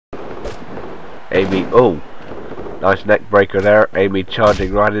Amy, oh, nice neck breaker there. Amy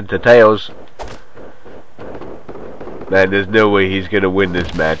charging right into Tails. Man, there's no way he's gonna win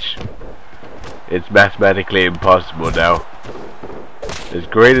this match. It's mathematically impossible now. As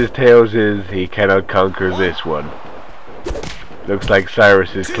great as Tails is, he cannot conquer this one. Looks like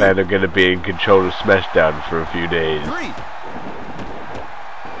Cyrus's clan are gonna be in control of Smashdown for a few days.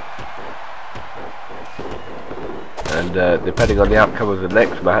 And depending on the outcome of the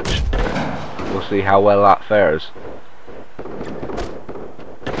next match, we'll see how well that fares.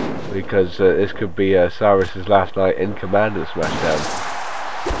 Because this could be Cyrus's last night in command at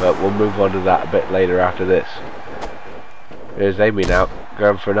Smashdown. But we'll move on to that a bit later after this. Here's Amy now,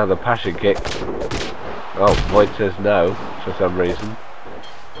 going for another passion kick. Oh, Void says no, for some reason.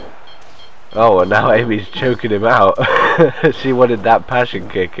 Oh, and now Amy's choking him out. She wanted that passion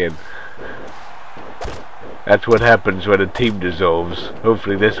kick in. That's what happens when a team dissolves.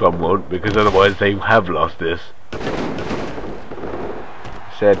 Hopefully this one won't, because otherwise they have lost this.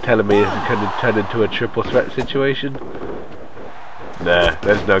 So telling me it's going to turn into a triple threat situation? Nah,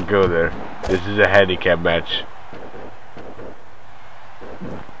 let's not go there. This is a handicap match.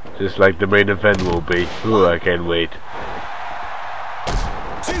 Just like the main event will be. Ooh, I can't wait.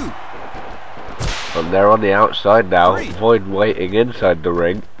 And they're on the outside now. Void waiting inside the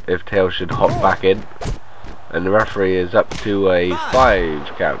ring if Tails should hop back in. And the referee is up to a 5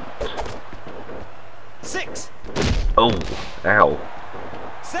 count. 6. Oh, ow.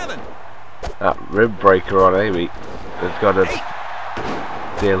 7. That rib breaker on Amy has got to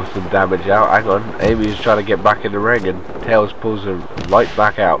deal some damage out. Hang on, Amy's trying to get back in the ring and Tails pulls her right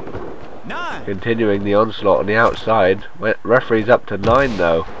back out. 9. Continuing the onslaught on the outside. Referee's up to 9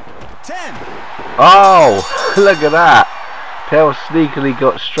 though. 10. Oh, look at that. Tails sneakily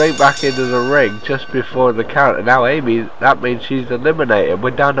got straight back into the ring just before the count, and now Amy, that means she's eliminated.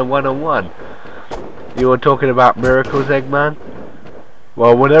 We're down to 1-on-1. You were talking about miracles, Eggman?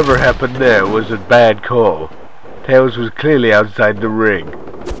 Well, whatever happened there was a bad call. Tails was clearly outside the ring.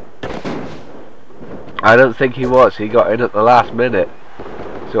 I don't think he was. He got in at the last minute.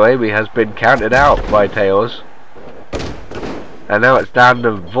 So Amy has been counted out by Tails. And now it's down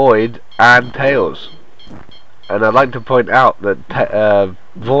to Void and Tails. And I'd like to point out that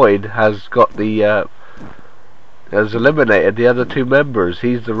Void has got the has eliminated the other 2 members.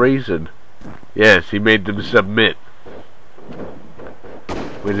 He's the reason. Yes, he made them submit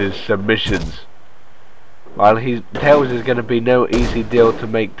with his submissions. While Tails is going to be no easy deal to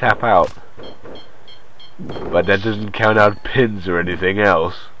make tap out. But that doesn't count out pins or anything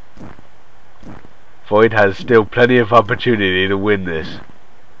else. Void has still plenty of opportunity to win this.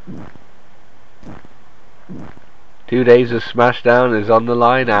 2 days of Smashdown is on the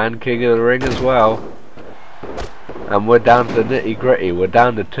line, and King of the Ring as well. And we're down to the nitty gritty. We're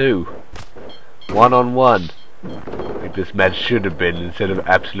down to 2. 1-on-1. Like this match should have been instead of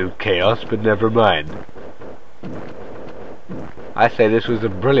absolute chaos, but never mind. I say this was a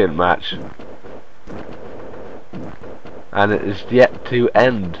brilliant match. And it is yet to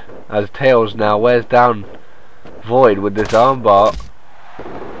end, as Tails now wears down Void with this armbar.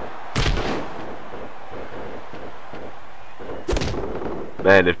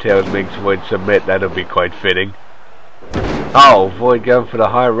 Man, if Tails makes Void submit, that'll be quite fitting. Oh, Void going for the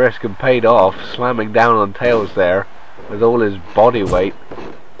high risk and paid off, slamming down on Tails there with all his body weight.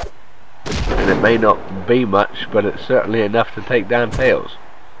 And it may not be much, but it's certainly enough to take down Tails.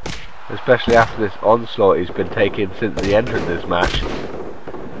 Especially after this onslaught he's been taking since he entered this match.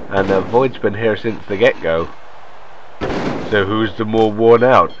 And Void's been here since the get-go. So who's the more worn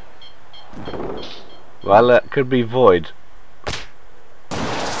out? Well, it could be Void.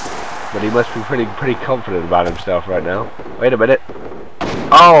 But he must be pretty confident about himself right now. Wait a minute.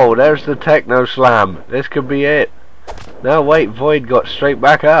 Oh, there's the Techno Slam. This could be it. No, wait, Void got straight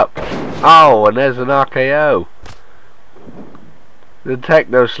back up. Oh, and there's an RKO. The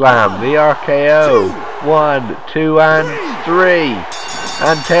Techno Slam, the RKO. 1, 2, and 3.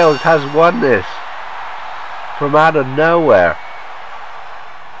 And Tails has won this. From out of nowhere.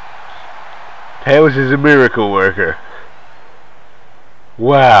 Tails is a miracle worker.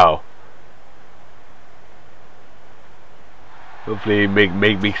 Wow. Hopefully he make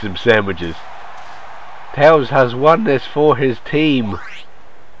me some sandwiches. Tails has won this for his team.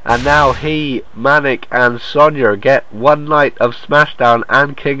 And now he, Manic and Sonya get one night of Smashdown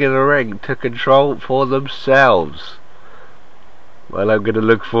and King of the Ring to control for themselves. Well, I'm going to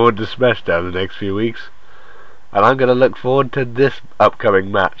look forward to Smashdown the next few weeks. And I'm going to look forward to this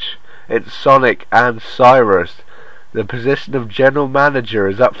upcoming match. It's Sonic and Cyrus. The position of General Manager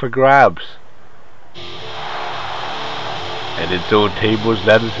is up for grabs. And and it's all tables,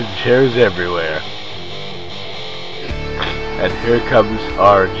 ladders and chairs everywhere. And here comes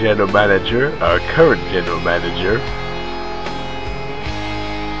our general manager, our current general manager,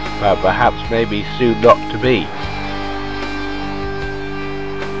 but perhaps maybe soon not to be.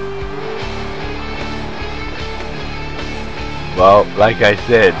 Well, like I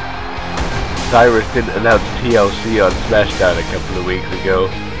said, Cyrus didn't announce TLC on Smashdown a couple of weeks ago,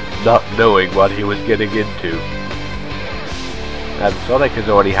 not knowing what he was getting into. And Sonic has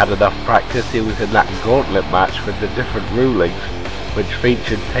already had enough practice. He was in that gauntlet match with the different rulings, which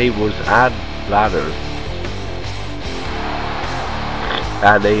featured tables and ladders.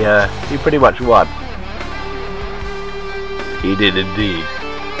 And he pretty much won. He did indeed.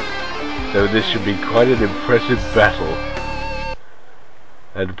 So this should be quite an impressive battle.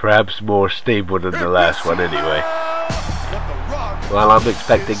 And perhaps more stable than the last one anyway. Well, I'm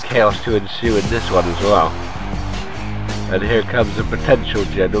expecting chaos to ensue in this one as well. And here comes a potential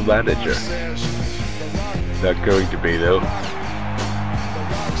general manager. Not going to be though.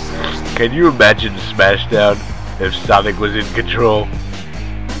 Can you imagine Smashdown if Sonic was in control?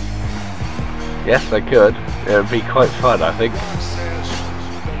 Yes, I could. It would be quite fun, I think.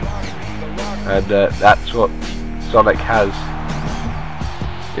 And that's what Sonic has.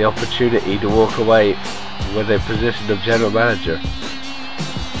 The opportunity to walk away with a position of general manager.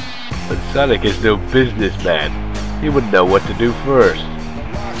 But Sonic is no businessman. He wouldn't know what to do first.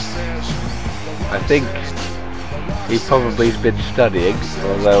 I think he probably's been studying,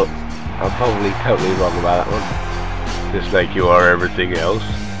 although I'm probably totally wrong about that one. Just like you are everything else.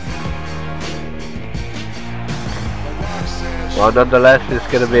 Well, nonetheless,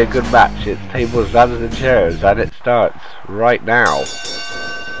 it's going to be a good match. It's tables, ladders and chairs, and it starts right now.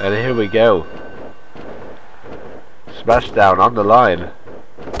 And here we go. Smashdown on the line.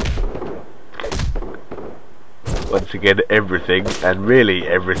 Once again, everything, and really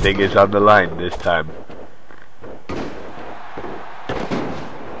everything, is on the line this time.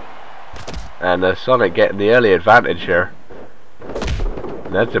 And Sonic getting the early advantage here.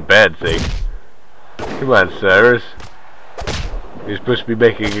 That's a bad thing. Come on, Cyrus. You're supposed to be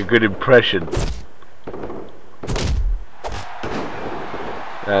making a good impression.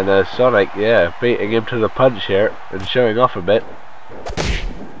 And Sonic, yeah, beating him to the punch here and showing off a bit.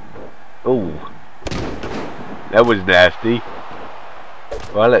 Ooh. That was nasty.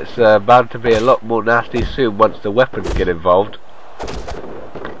 Well, it's bound to be a lot more nasty soon once the weapons get involved.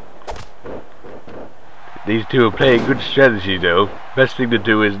 These two are playing good strategy though. Best thing to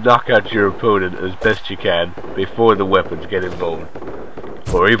do is knock out your opponent as best you can before the weapons get involved.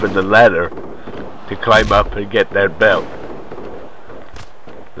 Or even the ladder to climb up and get that belt.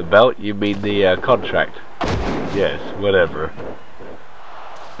 The belt? You mean the contract? Yes, whatever.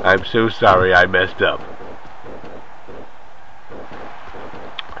 I'm so sorry I messed up.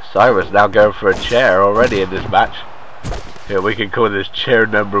 Cyrus now going for a chair already in this match. Here, we can call this chair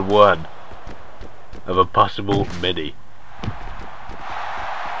number 1 of a possible mini.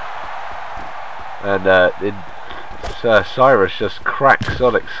 And Cyrus just cracked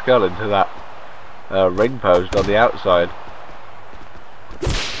Sonic's skull into that ring post on the outside.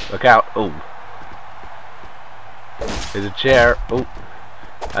 Look out. Oh. There's a chair. Oh.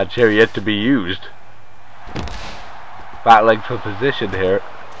 A chair yet to be used. Battling for position here.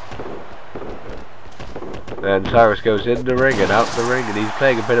 And Cyrus goes in the ring and out the ring, and he's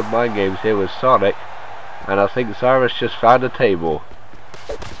playing a bit of mind games here with Sonic. And I think Cyrus just found a table.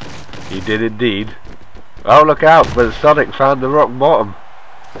 He did indeed. Oh, look out, but Sonic found the rock bottom.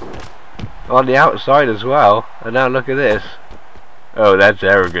 On the outside as well. And now look at this. Oh, that's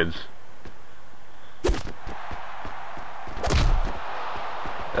arrogance.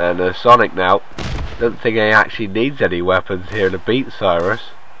 And Sonic now, don't think he actually needs any weapons here to beat Cyrus.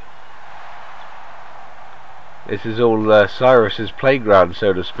 This is all Cyrus's playground,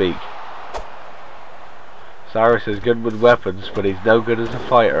 so to speak. Cyrus is good with weapons, but he's no good as a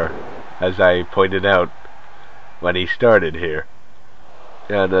fighter, as I pointed out when he started here.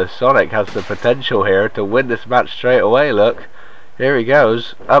 And Sonic has the potential here to win this match straight away. Look, here he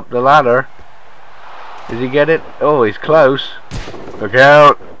goes, up the ladder. Does he get it? Oh, he's close. Look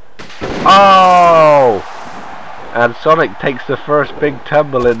out. Oh! And Sonic takes the first big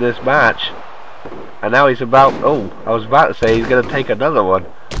tumble in this match. And now he's about, oh, I was about to say he's going to take another one.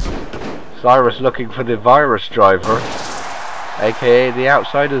 Cyrus looking for the virus driver, aka the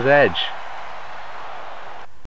outsider's edge.